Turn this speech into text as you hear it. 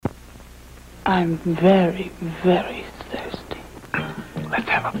I'm very, very thirsty. Let's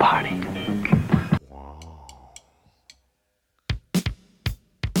have a party.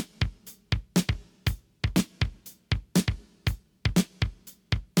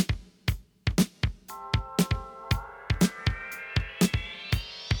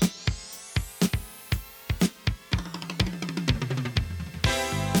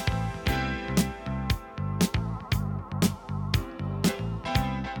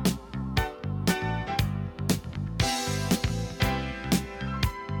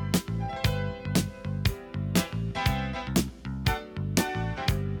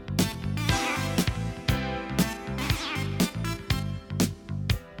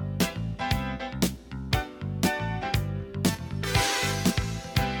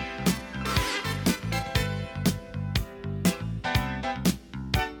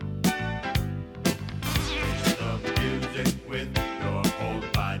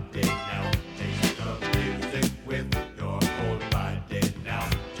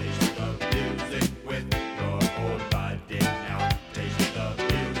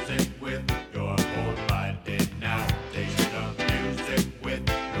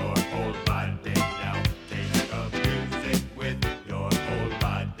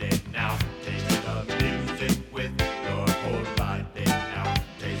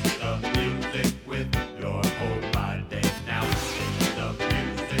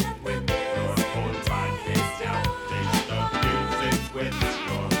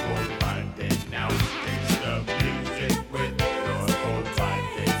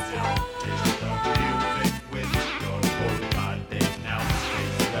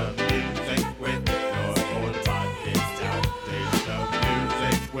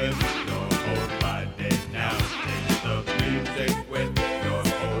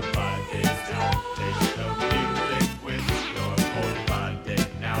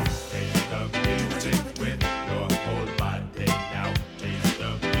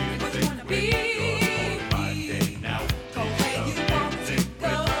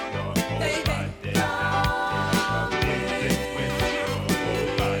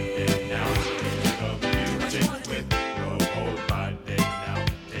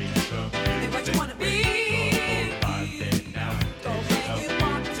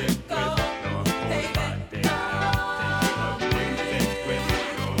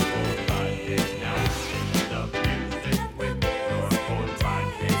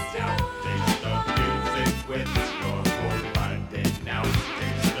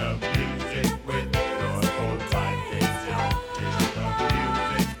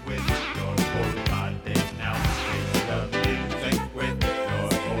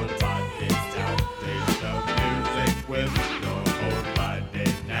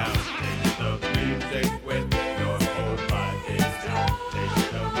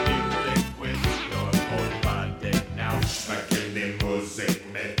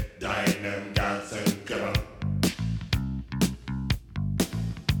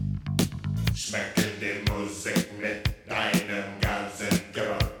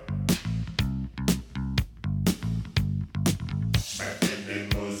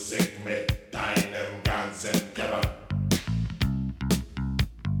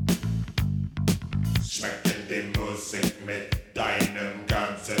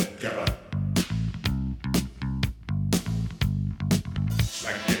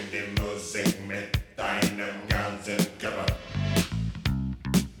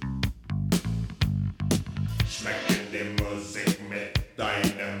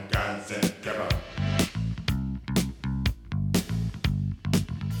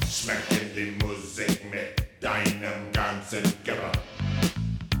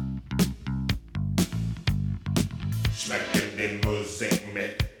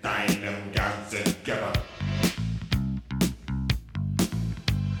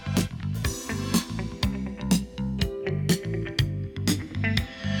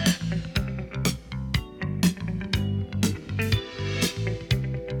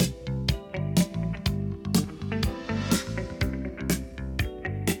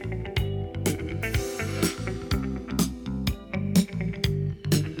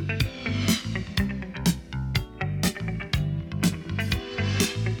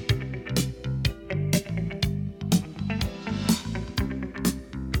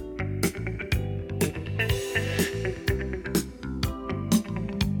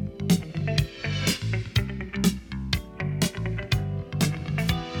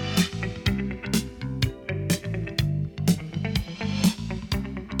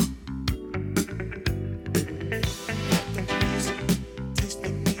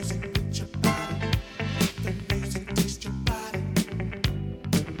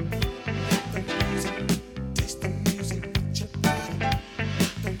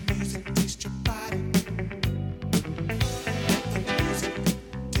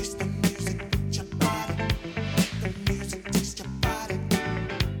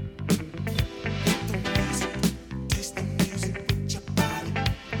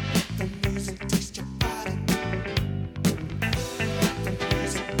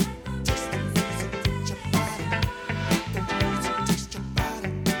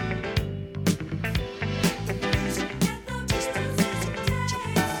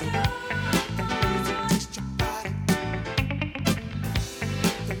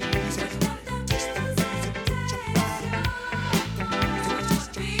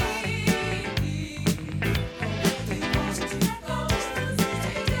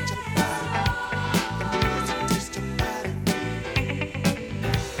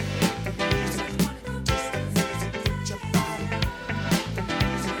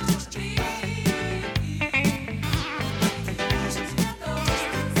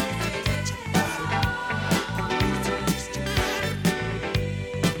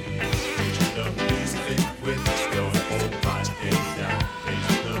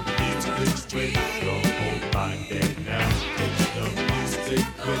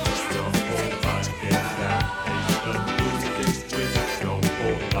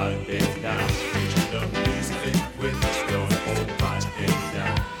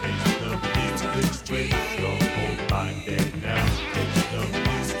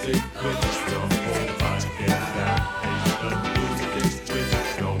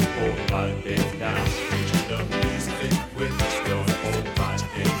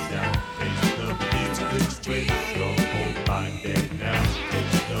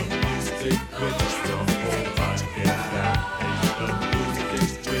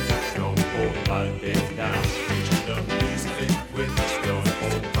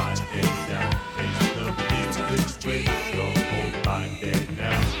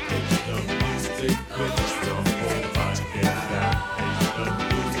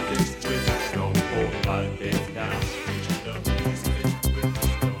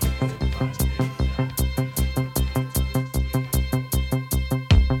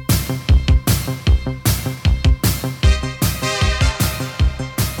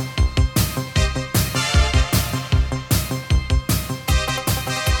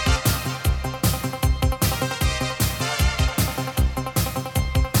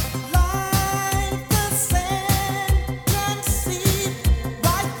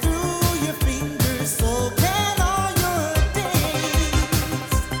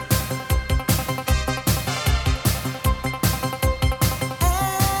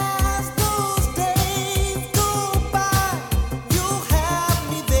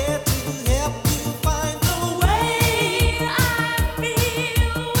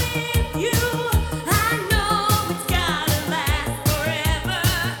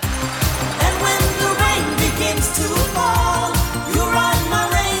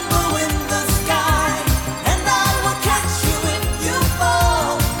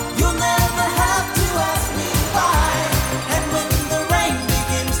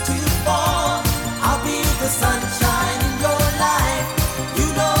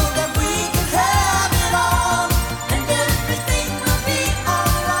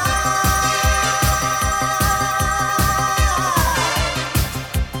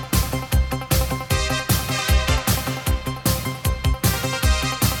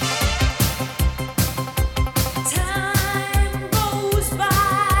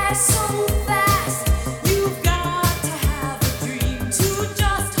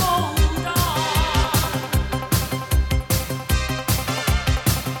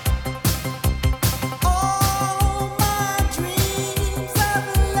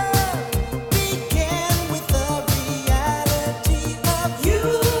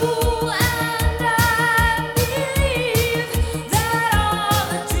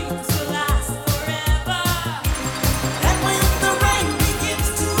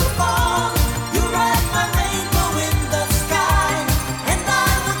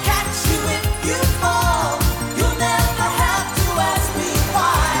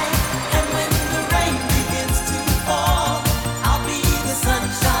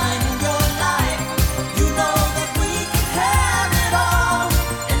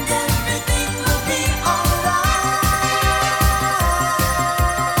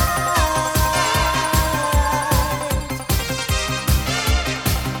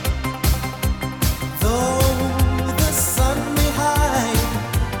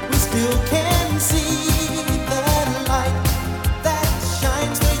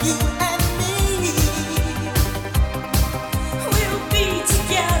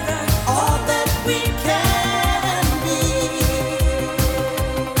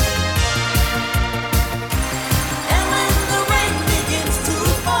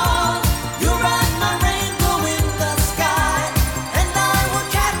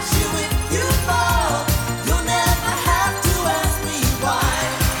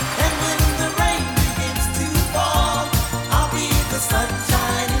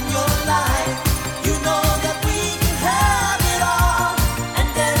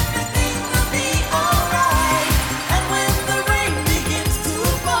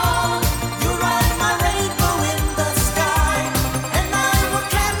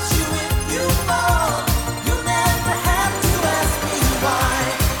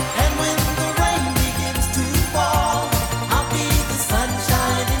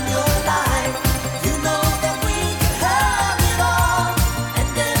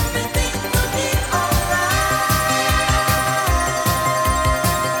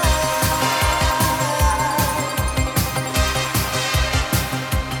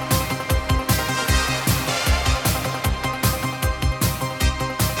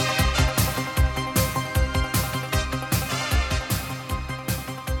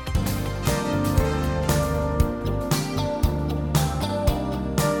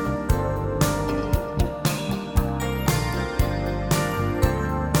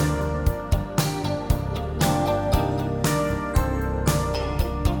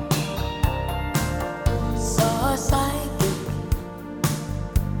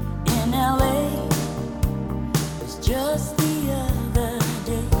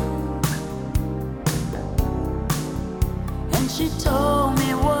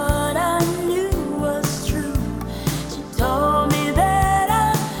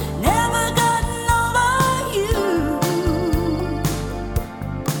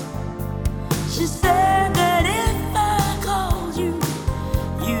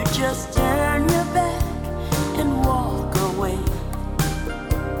 just turn your back and walk away.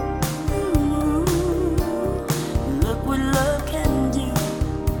 Ooh, look what love can do.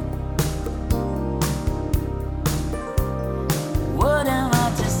 What am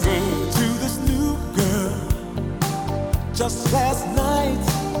I to say to this new girl? Just last night,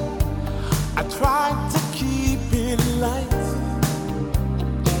 I tried to keep it light.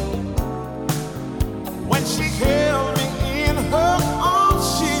 When she held me in her arms,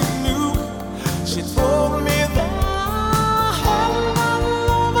 she knew. She told me that I had my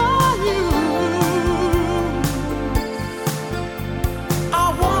love on you. I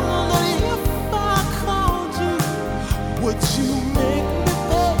wondered if I called you, would you make me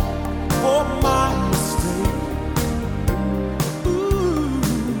pay for my mistake? Ooh,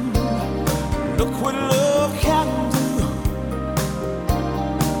 look what love can do.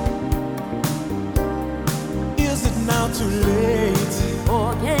 Is it now too late?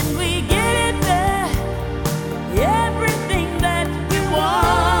 or can we get it back? Everything that we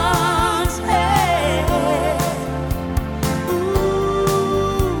once had.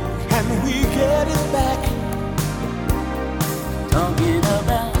 Ooh, can we get it back? Talking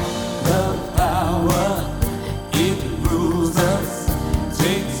about the power, it rules us,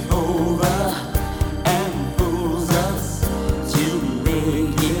 takes over and fools us to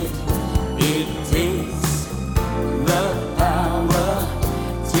make it. It takes the power,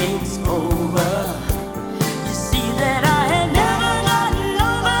 takes over. You see that I had never gotten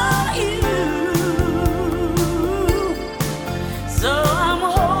over you, so I'm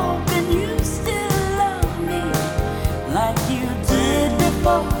hoping you still love me like you did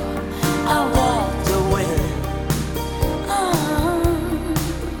before I walked away. Ah,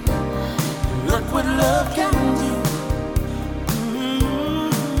 look what love can do.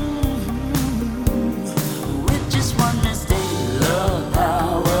 With just one mistake, love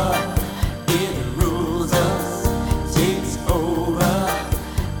power, it rules us, takes over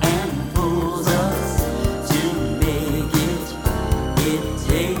and fools us to make it. It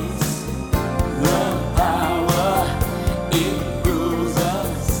takes love power, it rules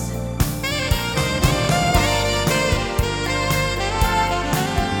us.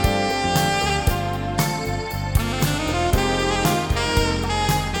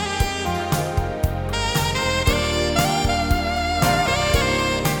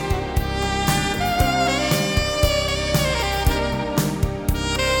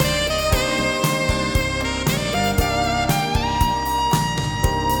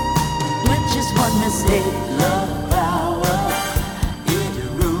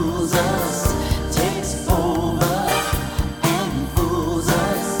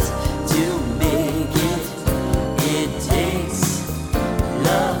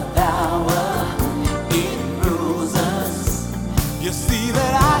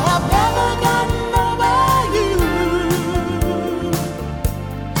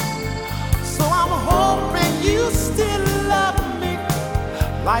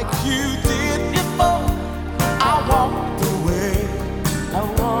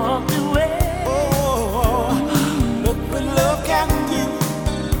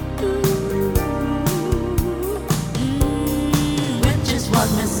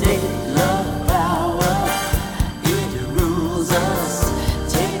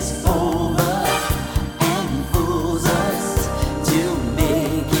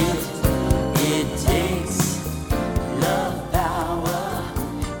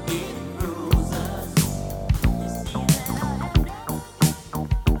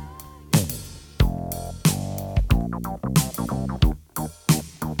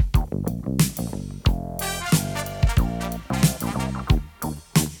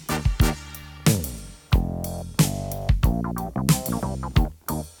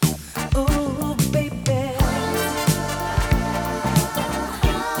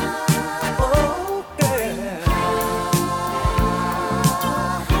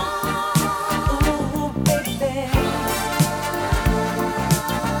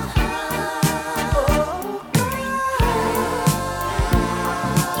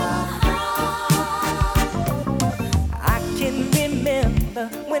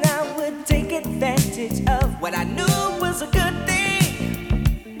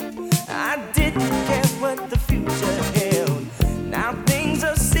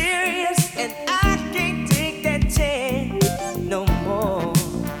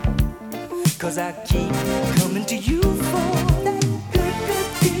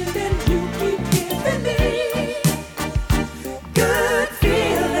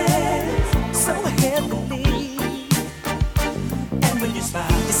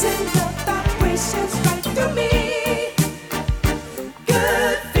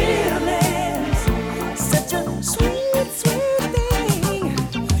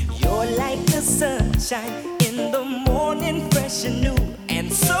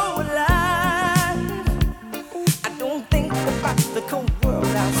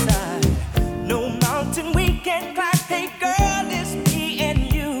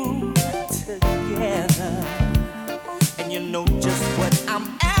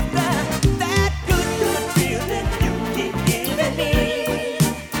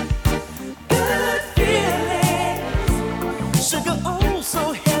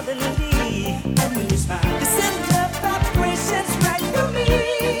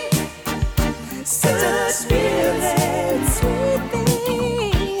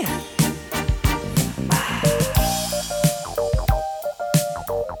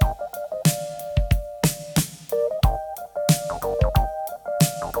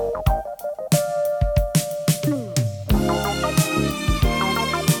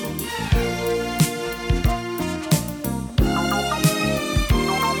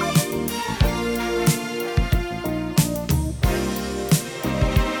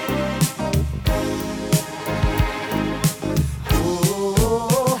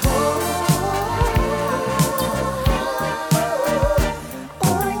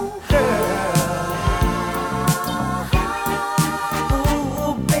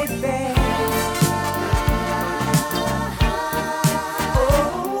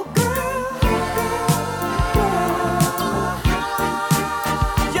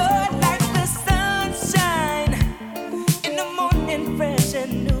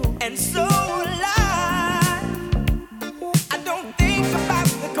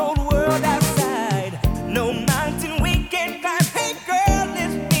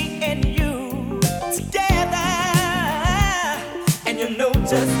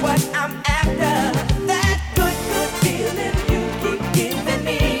 just what I'm after. That good, good feeling you keep giving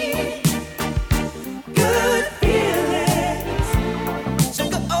me. Good feelings,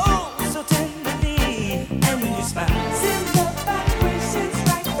 sugar, oh, so tenderly. And when you smile, send the vibrations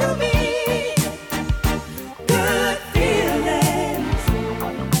right through me. Good feelings,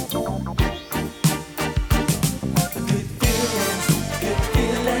 good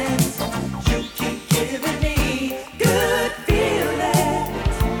feelings, you keep giving me. Good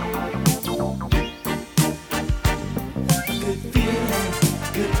feelings.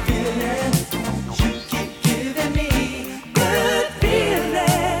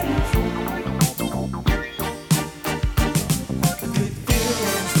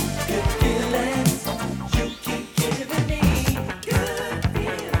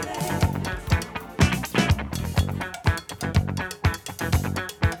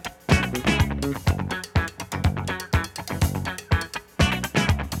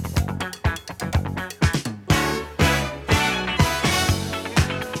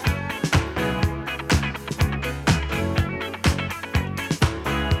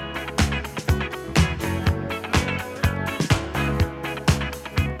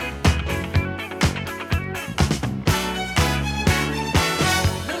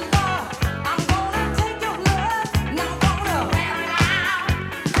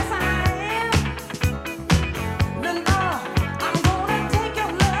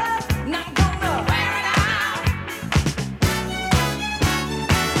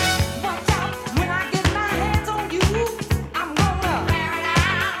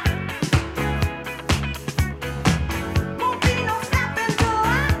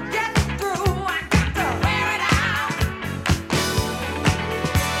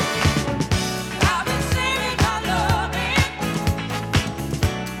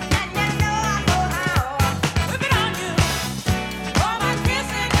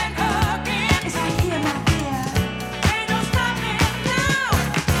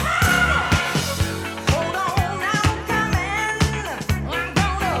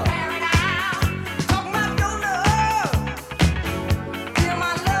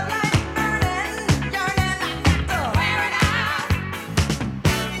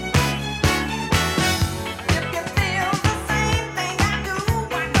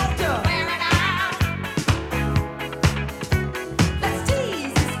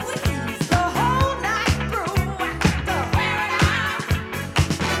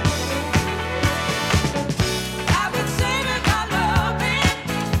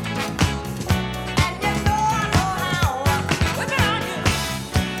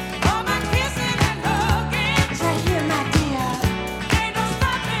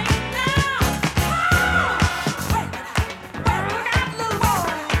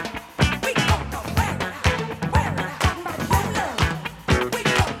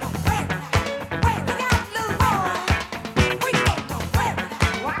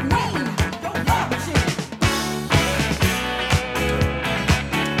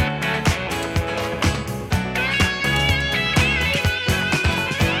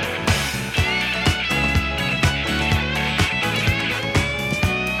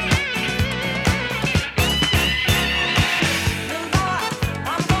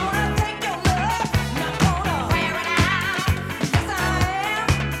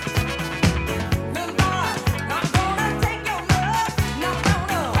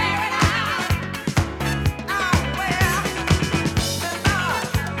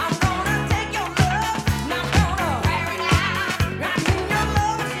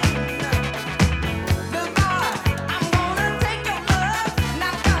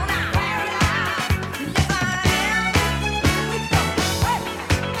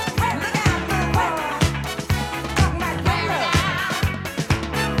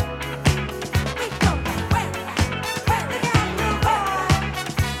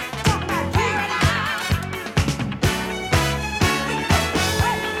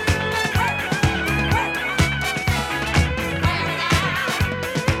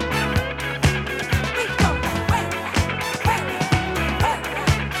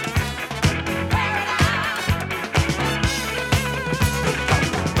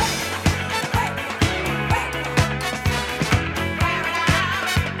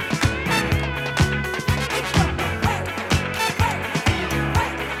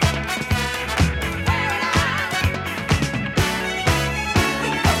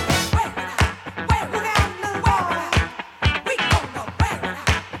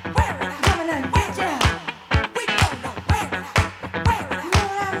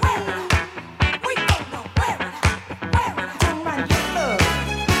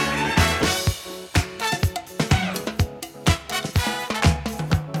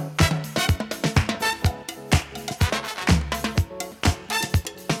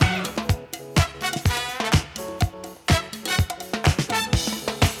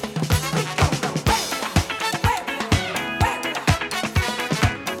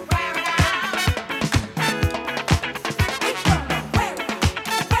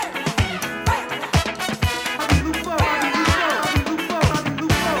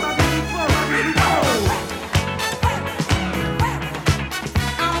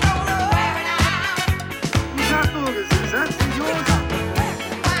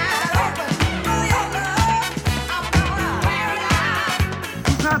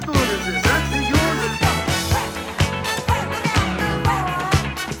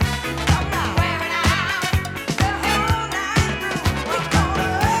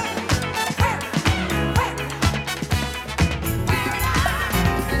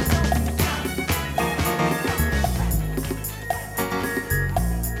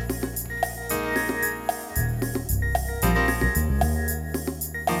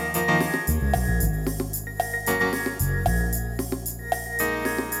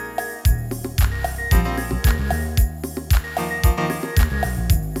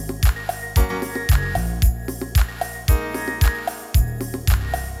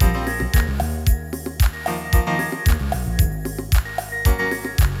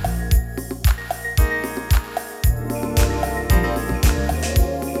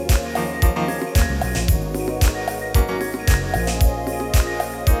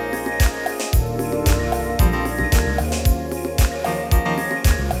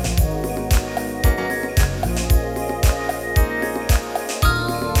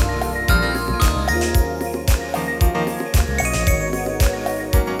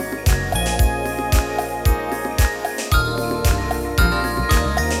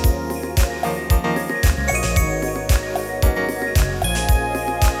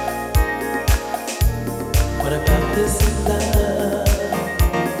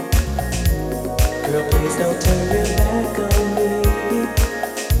 please don't turn your back on me.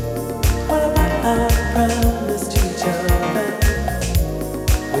 What about our promise to each other?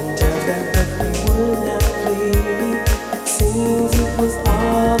 When times got rough, we would not flee. It seems it was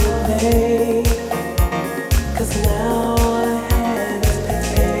all in vain. 'Cause now all I have is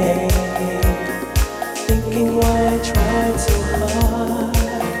pain. Thinking why I tried so hard,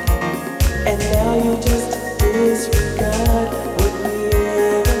 and now you just disregard what we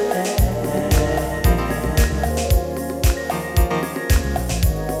ever had.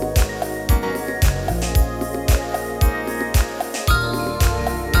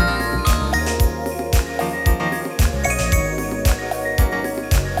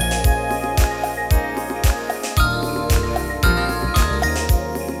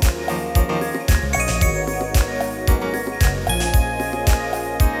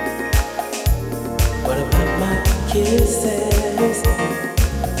 What about my kisses?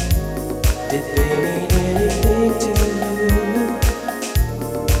 Did they mean anything to you?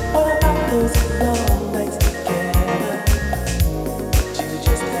 What about those long nights together? Did you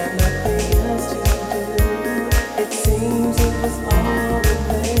just have nothing else to do? It seems it was all in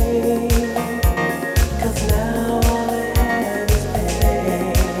vain. 'Cause now all I have is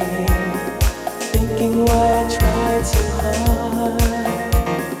pain. Thinking why I tried so hard,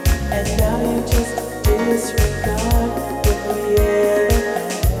 and now you just disregard what we ever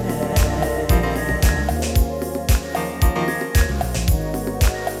had.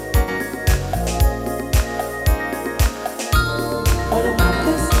 What about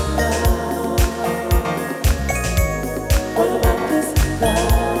this love? What about this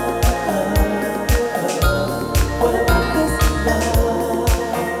love? What about this love?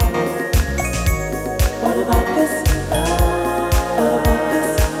 What about this love? What about this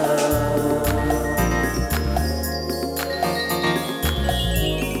love?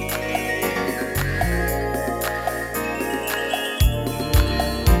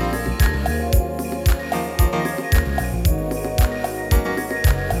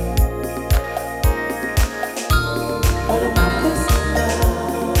 What about this love?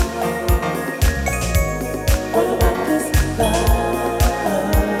 What about this love? What about this love?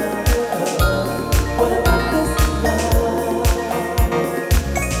 What about this love?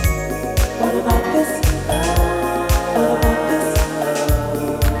 What about this love?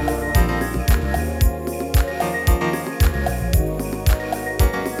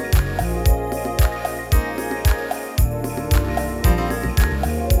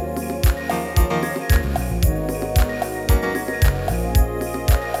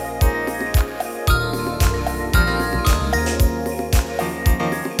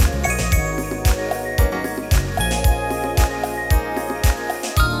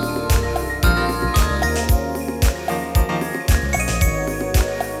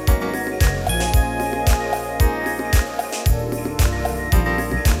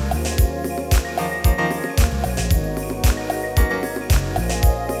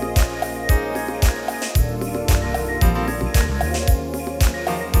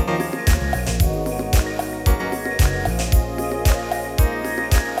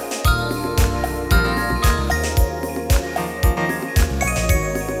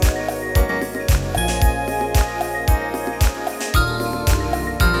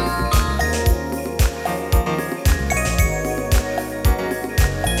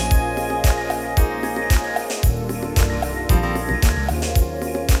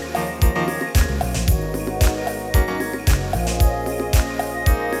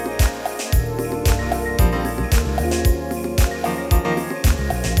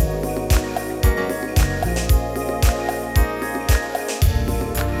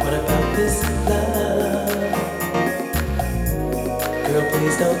 What about this love? Girl,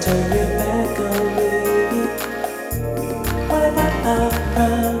 please don't turn your back on me. What about our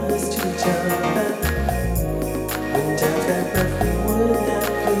promise to each other? When times got rough, we would not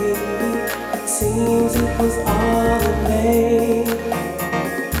flee. It seems it was all in vain.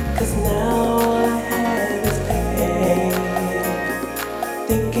 'Cause now all I have is pain.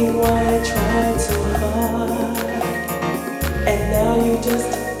 Thinking why I tried so hard, and now you just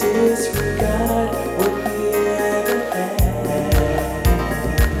disregard what we ever had.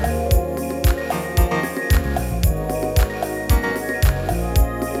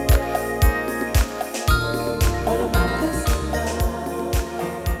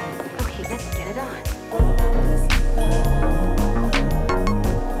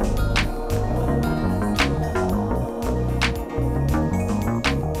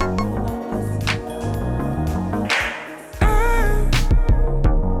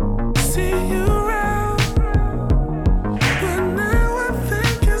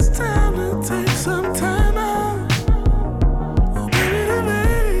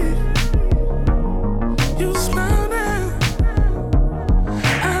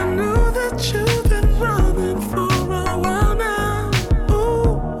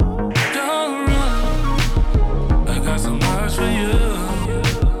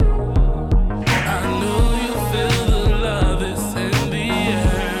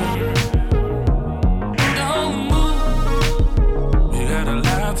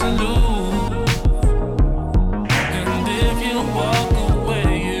 lot to lose. And if you walk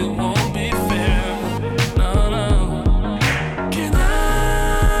away, it won't be fair. No, no. Can I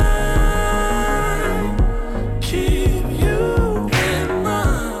keep you in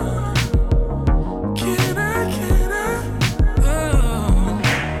mind? Can I, oh,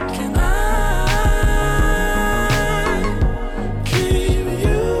 can I keep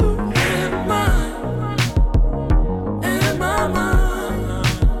you in mind? In my mind.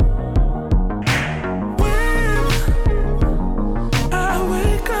 When I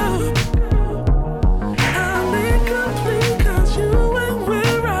wake up, I'm incomplete 'cause you ain't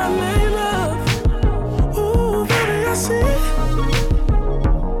where I lay love. Ooh, baby, I see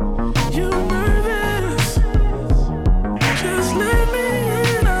you nervous. Just let me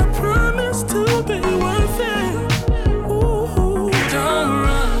in, I promise to be worth it. Ooh, don't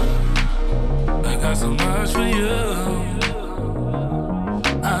run, I got so much for you.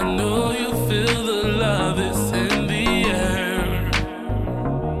 I know you feel the love is in the air.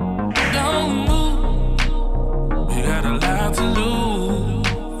 Don't move, we got a lot to lose.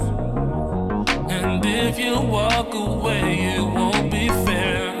 And if you walk away, it won't be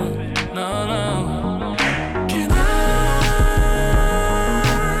fair. No, no. Can I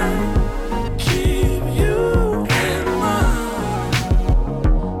keep you in mind?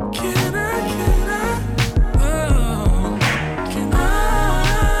 Can I, oh, can I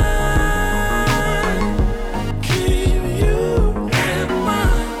keep you in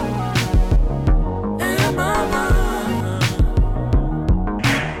mind? In my mind.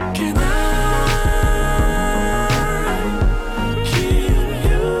 Can I keep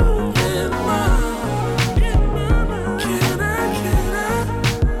you in mind? Can I,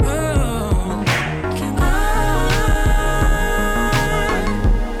 oh, can I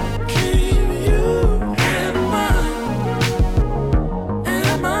keep you in mind?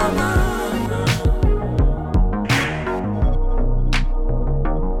 In my mind.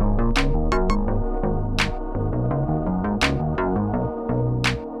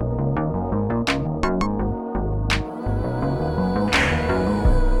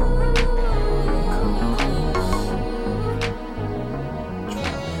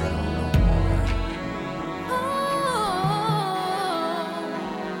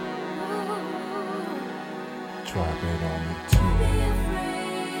 Drop it on me Don't too. be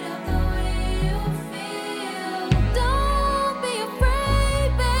afraid of the way you feel. Don't be afraid,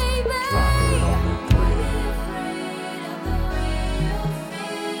 baby. Drop it on me Don't three. be afraid of the way you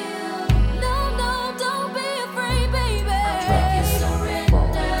feel. No, no, don't be afraid, baby. Drop it on me four.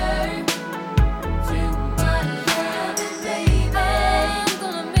 Surrender to my loving, baby. I'm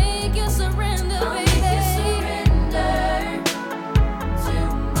gonna make you surrender, baby. Surrender to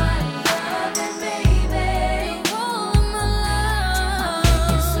my loving, baby. All of my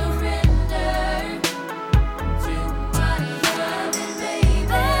love. Surrender to my loving,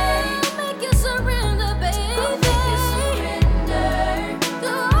 baby. I'll make you surrender, baby. I'll make you surrender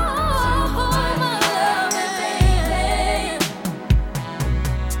to all my loving, baby.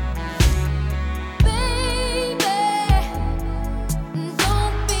 Baby,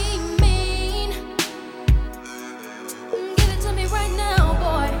 don't be mean. Give it to me right now,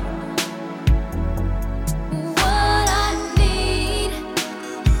 boy. What I need,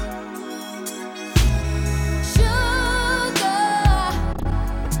 sugar.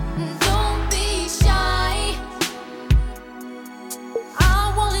 Don't be shy.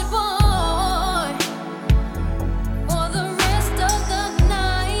 I want it, boy, for the rest of the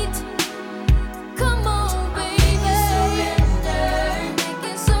night. Come on, baby. Surrender. Make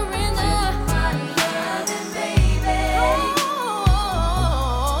it surrender. My loving, baby. Oh,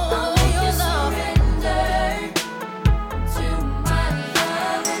 I'll make you surrender to my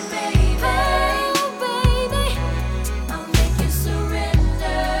loving, baby. Oh, baby. I'll make you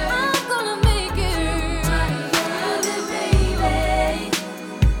surrender. I'm gonna make it. My loving, baby.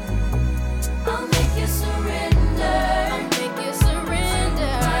 I'll make you surrender. I'll make you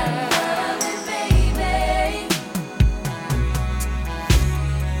surrender. My loving, baby.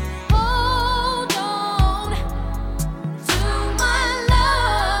 Hold on to my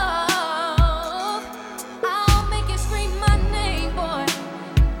love. I'll make you scream my name, boy,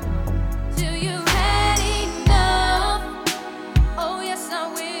 till you've had enough. Oh, yes, I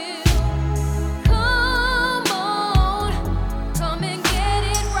will. Come on, come and get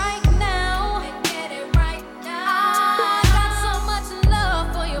it right now. Get it right now. I got so much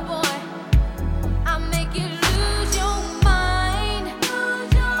love for you, boy. I'll make you lose your mind.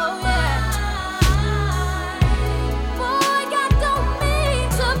 Oh, yeah. Boy, God don't mean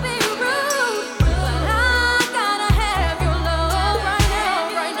to be rude, but I gotta have your love right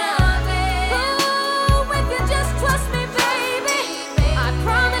now, right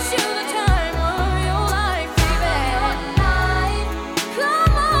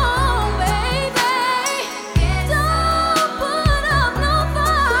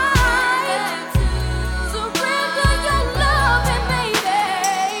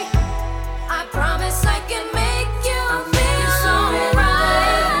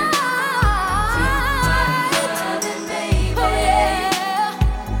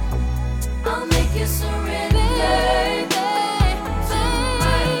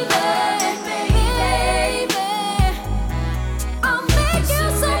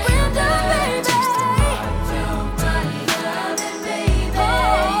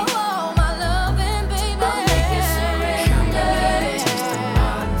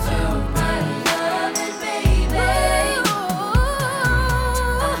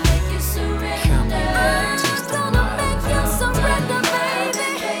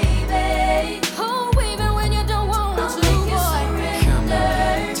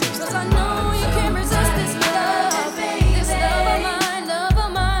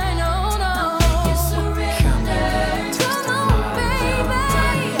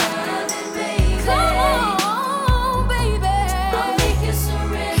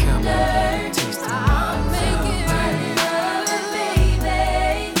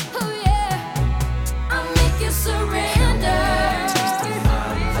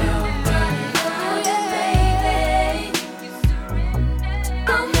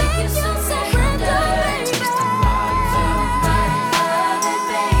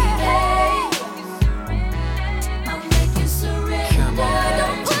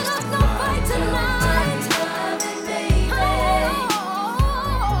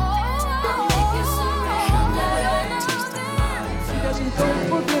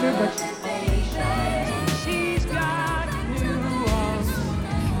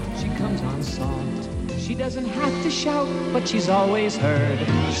on soft. She doesn't have to shout, but she's always heard.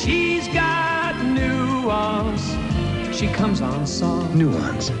 She's got nuance. She comes on soft.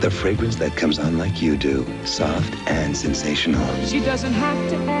 Nuance, the fragrance that comes on like you do. Soft and sensational. She doesn't have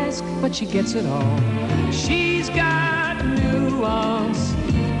to ask, but she gets it all. She's got nuance.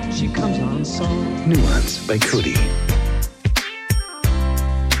 She comes on soft. Nuance by Cody.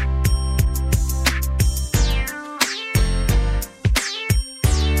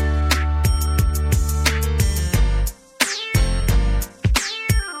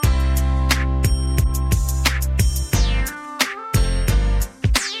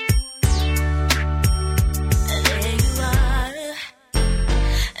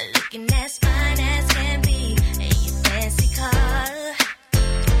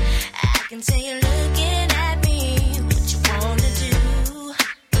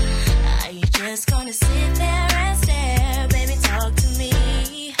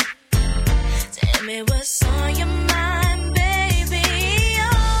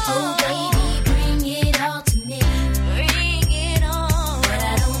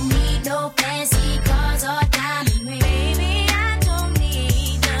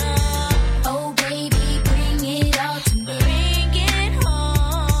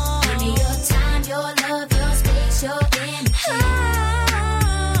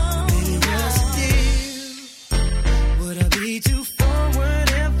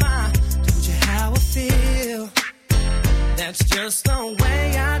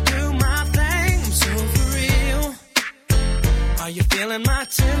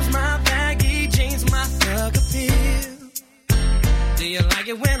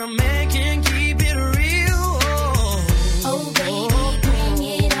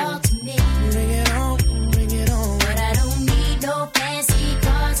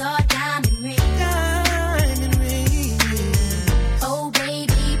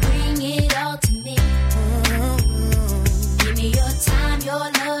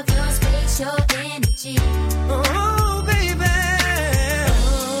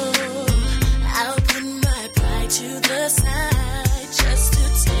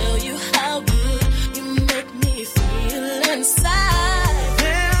 Inside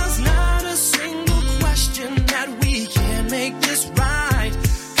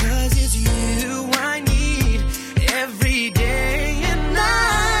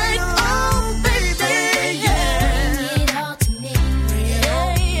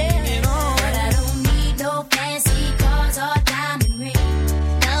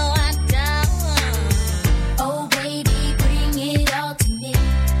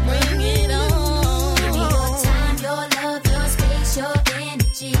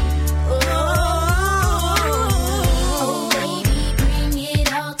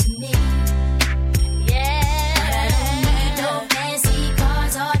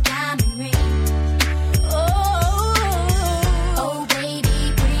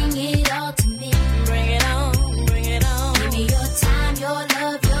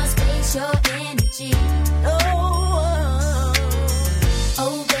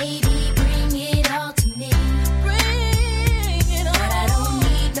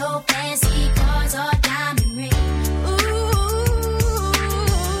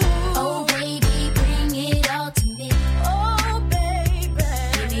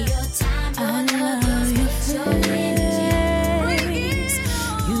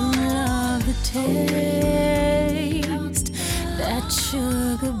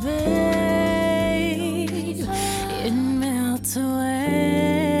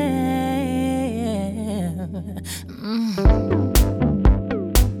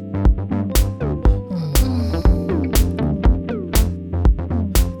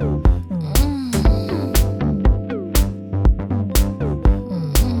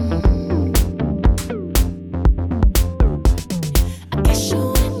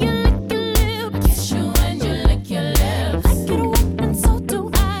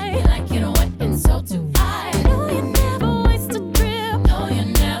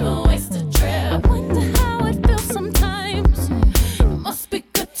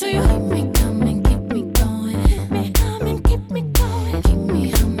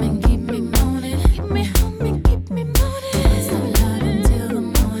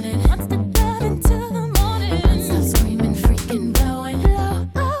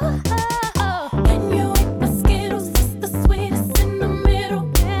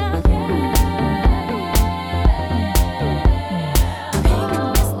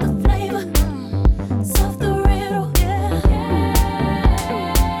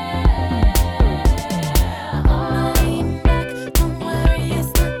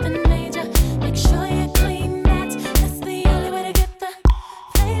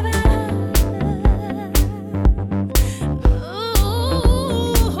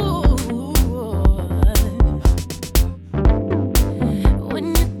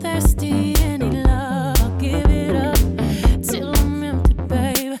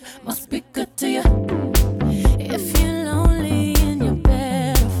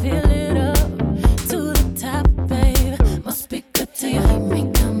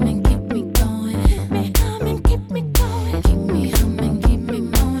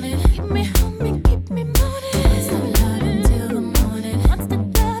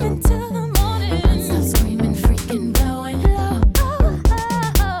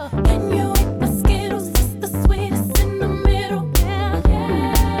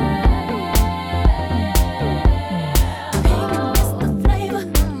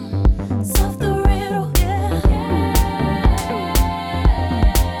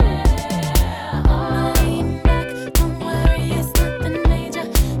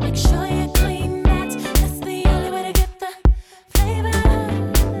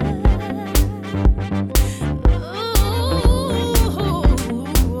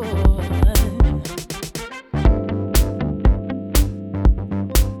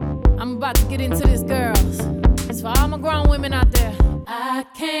about to get into this, girls. It's for all my grown women out there. I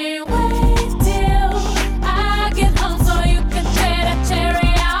can't wait till I get home so you can tear that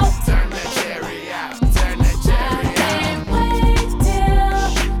cherry out. Turn that cherry out. Turn that cherry out. I can't wait till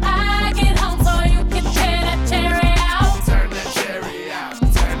I get home so you can tear that cherry out. Turn that cherry out.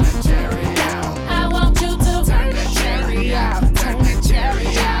 Turn that cherry out. I want you to turn that cherry out. Turn that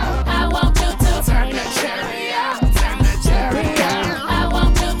cherry out. I want you to turn that cherry out. Turn that cherry out. I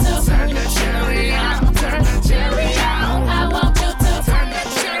want you to turn that cherry out. Turn that cherry out. I want you to turn that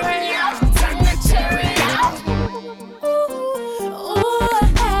cherry out. Turn that cherry out. Ooh, I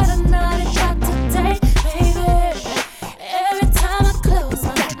had a naughty thought today, baby. Every time I close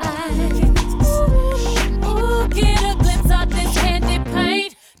my eyes, ooh, get a glimpse of this candy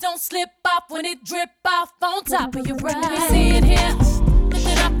paint. Don't slip off when it drip off on top of your right. We see it here, lift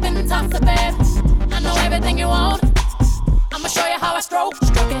it up and toss it, babe. I know everything you want. I'ma show you how I stroke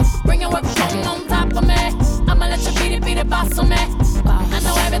it. Bring your work on top of me. I'ma let you beat it, boss on me. I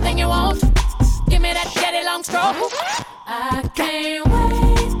know everything you want. Give me that daddy long stroke. I can't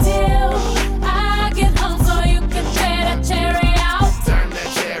wait till I get home so you can tear that cherry out. Turn that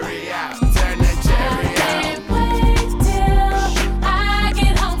cherry out. Turn that cherry I out. can't wait till I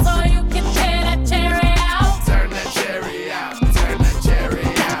get home so you can tear that cherry out. Turn that cherry out. Turn that cherry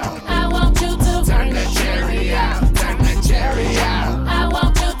out. I want you to turn that cherry out. Turn that cherry out. I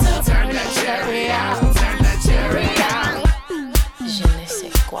want you to turn that cherry out. Turn that cherry out. Je ne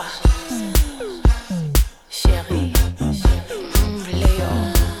sais quoi. Chérie, Léo.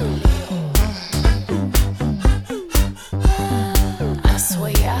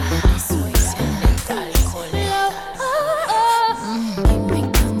 Assoya, c'est alcool. Keep me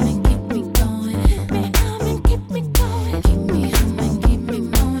coming, keep me going. Keep me coming, keep me going. Keep me humming, keep me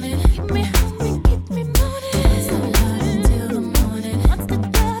moaning. Keep me humming, keep me moaning. It's the light until the morning. What's the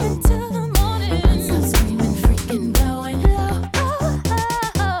light until the morning? I'm screaming, freaking going.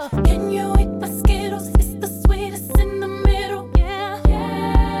 Can you eat my Skittles? It's the sweetest in the middle. Yeah,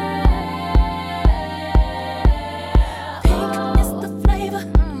 pink is the flavor,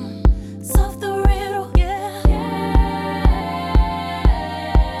 solve the riddle.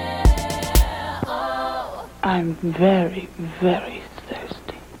 I'm very, very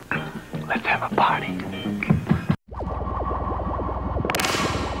thirsty. Let's have a party.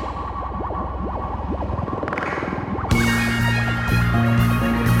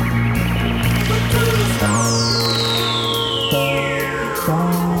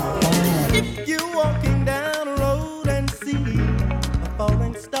 If you're walking down a road and see a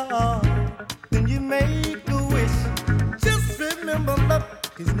falling star, then you make a wish. Just remember,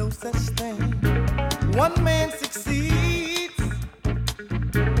 luck is no such thing. One man succeeds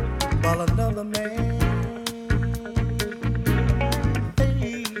while another man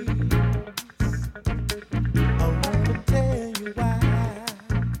fails. I wanna tell you why.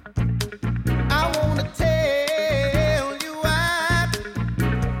 I wanna tell you why.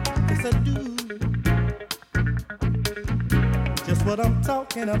 Yes, I do. Just what I'm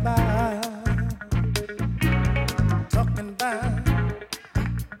talking about. Talking about.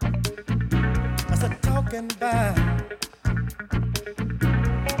 I said talking about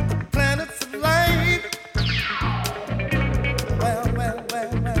the planets of life. Well.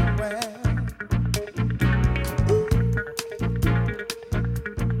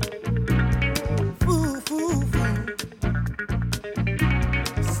 Ooh. Foo.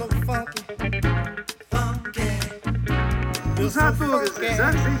 So funky. Whose hot dog is this?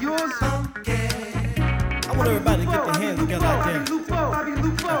 Is yours? I want everybody to get their hands together out there. Bobbi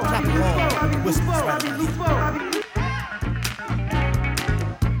Lupo. Clap along. Whispers right about here.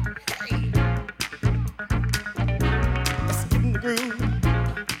 Let's get in the groove.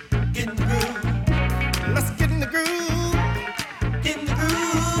 Get in the groove. Let's get in the groove. Get in the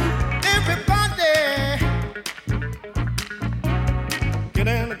groove. Everybody. Get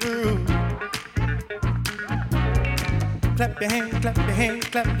in the groove. Clap your hands, clap your hands,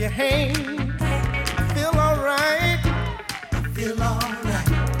 clap your hands. I feel alright. I feel alright.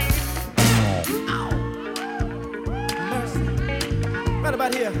 Mercy. Right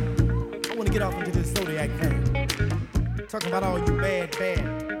about here, I want to get off into this zodiac thing. Talking about all you bad. Geminis,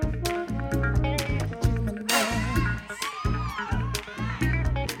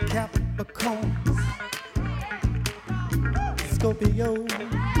 Capricorns, Scorpios.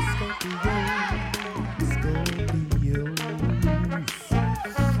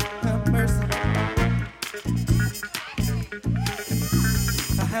 Have mercy.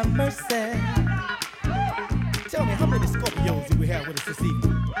 Have mercy. Tell me, how many Scorpios do we have with us this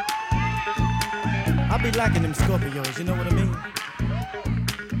evening? I be liking them Scorpios, you know what I mean?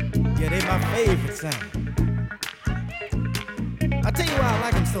 Yeah, they my favorite sign. I'll tell you why I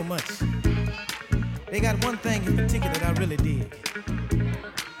like them so much. They got one thing in particular that I really dig.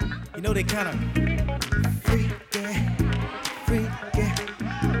 You know, they kind of freaky.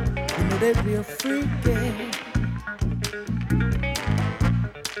 You know, they're real freaky.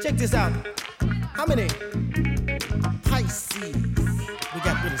 Check this out. How many Pisces we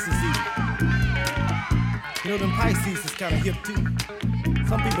got with us this evening? You know, them Pisces is kind of hip too.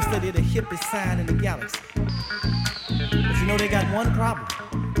 Some people say they're the hippest sign in the galaxy. But you know, they got one problem.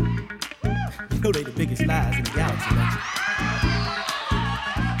 You know, they the biggest liars in the galaxy, don't you?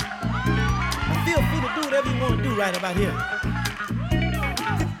 Now feel free to do whatever you want to do right about here.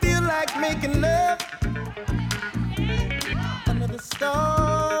 If you feel like making love under the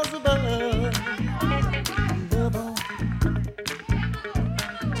stars above, love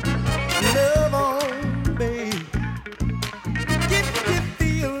on, babe. If you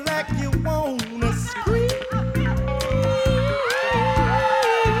feel like you wanna scream,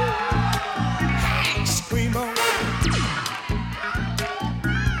 scream on,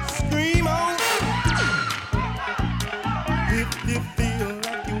 scream on. If you feel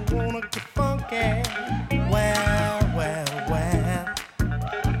like you wanna get funky, well,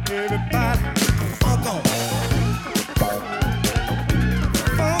 everybody, funk on.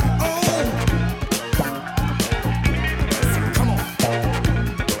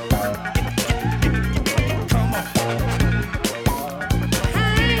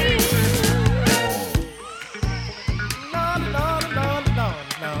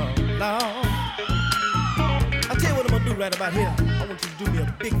 Right about here, I want you to do me a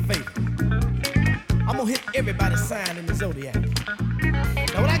big favor. I'm gonna hit everybody's sign in the zodiac.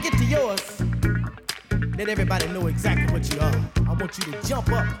 Now when I get to yours, let everybody know exactly what you are. I want you to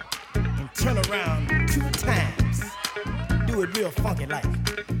jump up and turn around 2 times. Do it real funky like.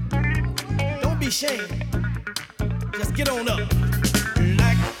 Don't be ashamed. Just get on up.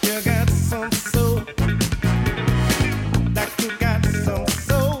 Like you got some soul. Like you got some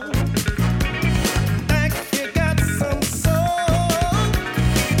soul.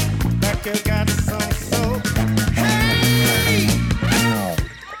 You got some soul. Hey!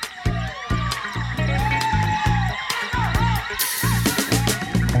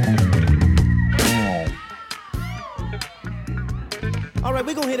 All right,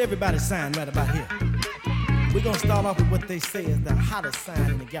 we're gonna hit everybody's sign right about here. We're gonna start off with what they say is the hottest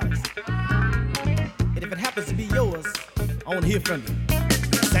sign in the galaxy. And if it happens to be yours, I wanna hear from you.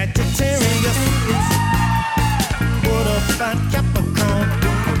 Sagittarius. What about Capricorn?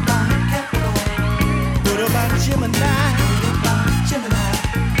 What about Gemini?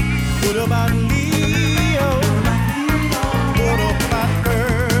 What about Leo? What about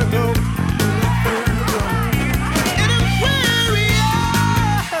Virgo? And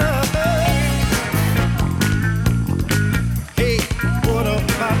Aquarius. Hey, what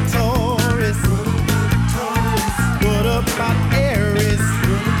about Taurus? What about Aries?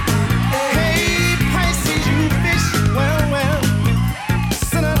 Hey, Pisces, you fish. Well.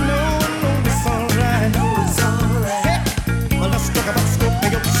 Said I know it's alright. Hey, well, let's talk about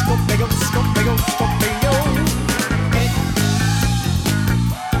Scorpio. Hey,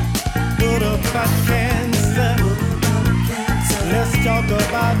 what about Cancer? Let's talk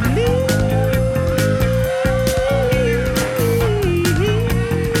about Libra.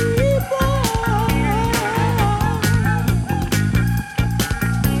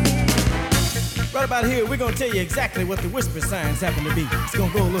 Right about here, we're gonna tell you exactly what the whisper signs happen to be. It's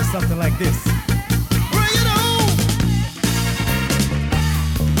gonna go a little something like this. Bring it on!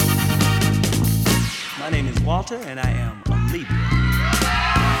 My name is Walter, and I am a Libra.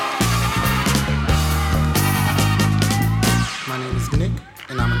 My name is Nick,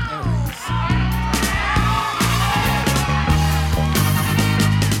 and I'm an Aries.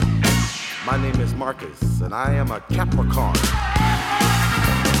 My name is Marcus, and I am a Capricorn.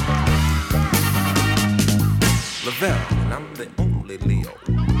 Lavelle, and I'm the only Leo.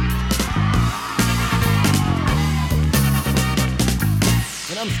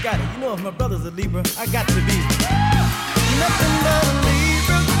 And I'm Scotty. You know if my brother's a Libra, I got to be nothing but a